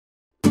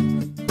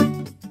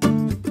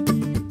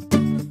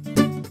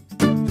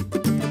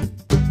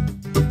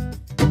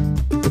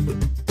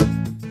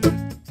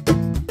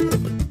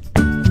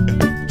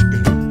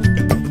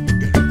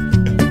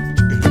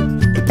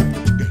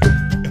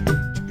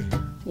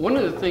One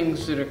of the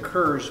things that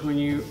occurs when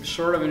you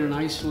sort of in an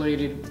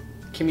isolated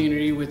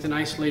community with an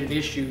isolated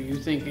issue, you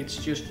think it's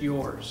just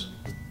yours.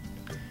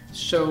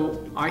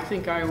 So I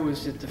think I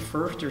was at the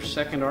first or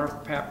second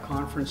RPAP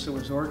conference that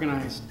was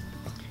organized.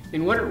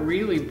 And what it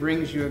really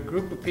brings you, a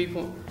group of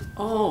people,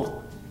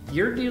 oh,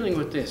 you're dealing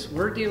with this,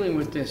 we're dealing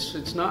with this.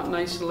 It's not in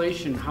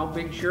isolation. How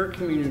big's your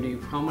community?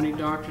 How many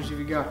doctors have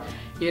you got?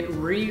 It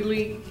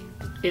really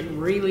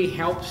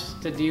helps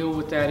to deal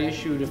with that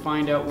issue, to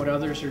find out what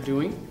others are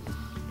doing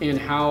and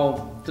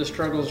how the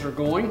struggles are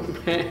going,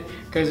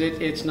 because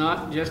it's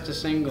not just a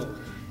single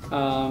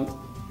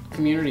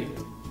community.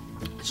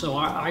 So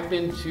I've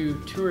been to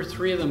 2 or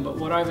 3 of them, but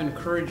what I've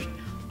encouraged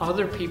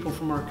other people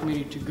from our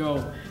committee to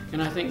go,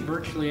 and I think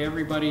virtually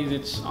everybody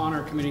that's on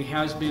our committee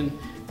has been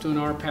to an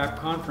RPAP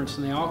conference,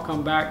 and they all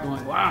come back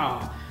going,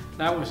 wow,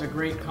 that was a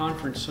great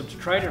conference. So to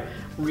try to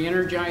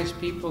re-energize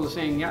people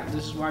saying, yeah,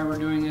 this is why we're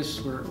doing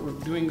this, we're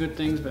doing good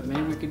things, but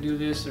maybe we could do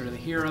this, or to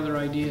hear other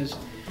ideas.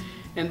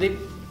 And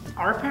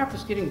RPAP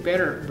is getting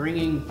better at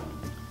bringing,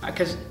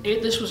 because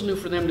this was new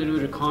for them to do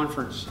at a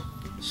conference.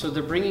 So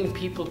they're bringing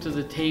people to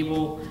the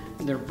table,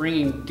 they're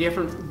bringing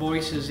different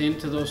voices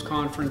into those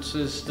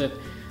conferences that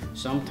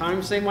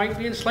sometimes they might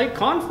be in slight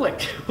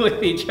conflict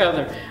with each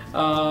other.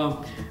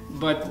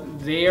 But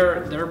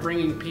they're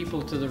bringing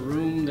people to the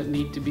room that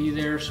need to be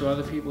there so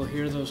other people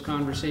hear those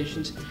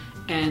conversations,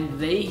 and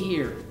they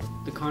hear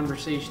the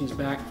conversations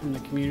back from the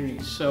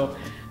community. So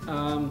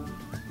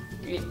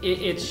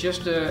it's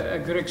just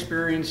a good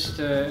experience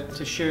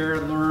to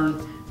share,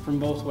 learn from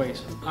both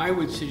ways. I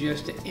would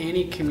suggest to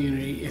any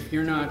community, if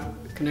you're not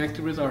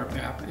connected with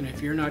RPAP and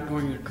if you're not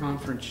going to a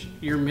conference,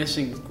 you're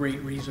missing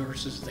great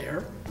resources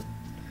there.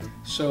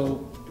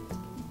 So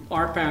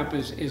RPAP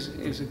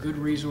is a good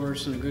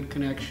resource and a good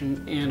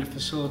connection and a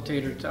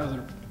facilitator to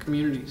other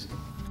communities.